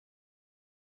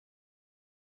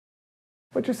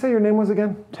What'd you say your name was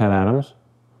again? Ted Adams.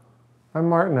 I'm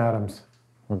Martin Adams.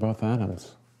 We're both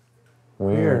Adams.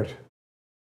 Weird.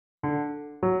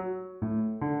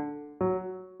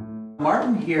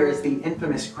 Martin here is the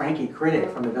infamous cranky critic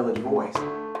from the Village Voice.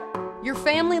 Your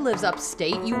family lives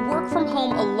upstate, you work from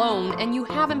home alone, and you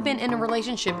haven't been in a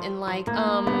relationship in like,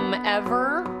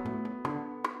 ever?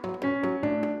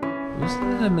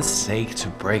 Wasn't it a mistake to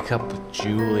break up with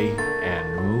Julie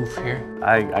and move here?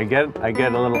 I get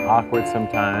a little awkward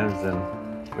sometimes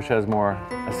and wish I was more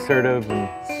assertive and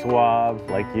suave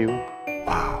like you.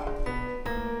 Wow.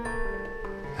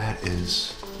 That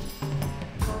is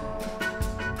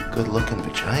good-looking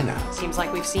vagina. Seems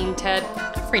like we've seen Ted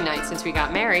every night since we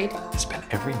got married. It's been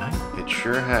every night. It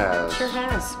sure has. Sure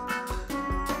has.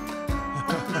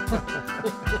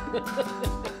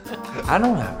 I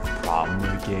don't have a problem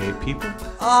with gay people.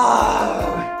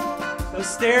 Oh, those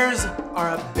stairs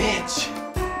are a bitch.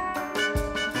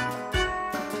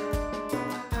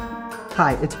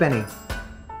 Hi, it's Benny.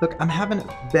 Look, I'm having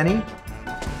Benny.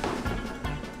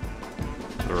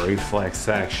 The reflex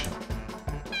action.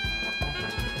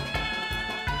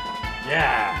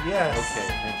 Yeah. Yes. Okay,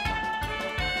 thanks.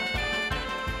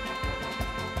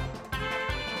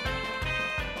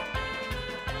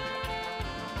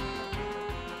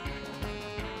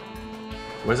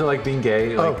 What's it like being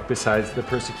gay, like, besides the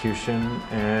persecution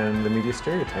and the media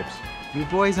stereotypes? You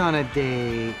boys on a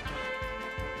date.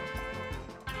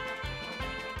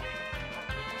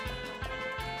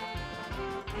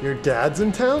 Your dad's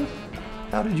in town?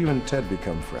 How did you and Ted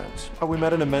become friends? Oh, we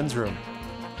met in a men's room.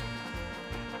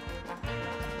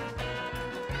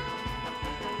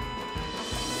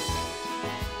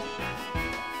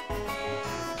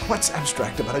 What's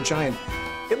abstract about a giant?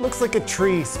 It looks like a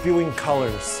tree spewing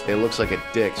colors. It looks like a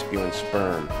dick spewing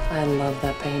sperm. I love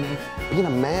that painting. Being a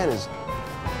man is...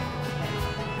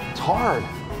 it's hard.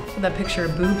 That picture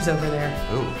of boobs over there.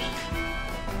 Boobs.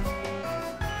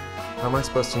 How am I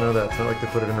supposed to know that? It's not like they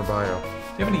put it in her bio. Do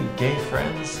you have any gay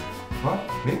friends? What?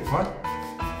 Me? What?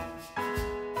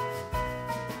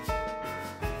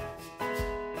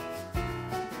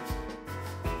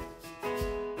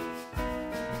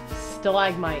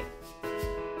 Stalagmite.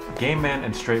 Gay men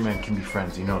and straight men can be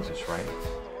friends. You know this, right?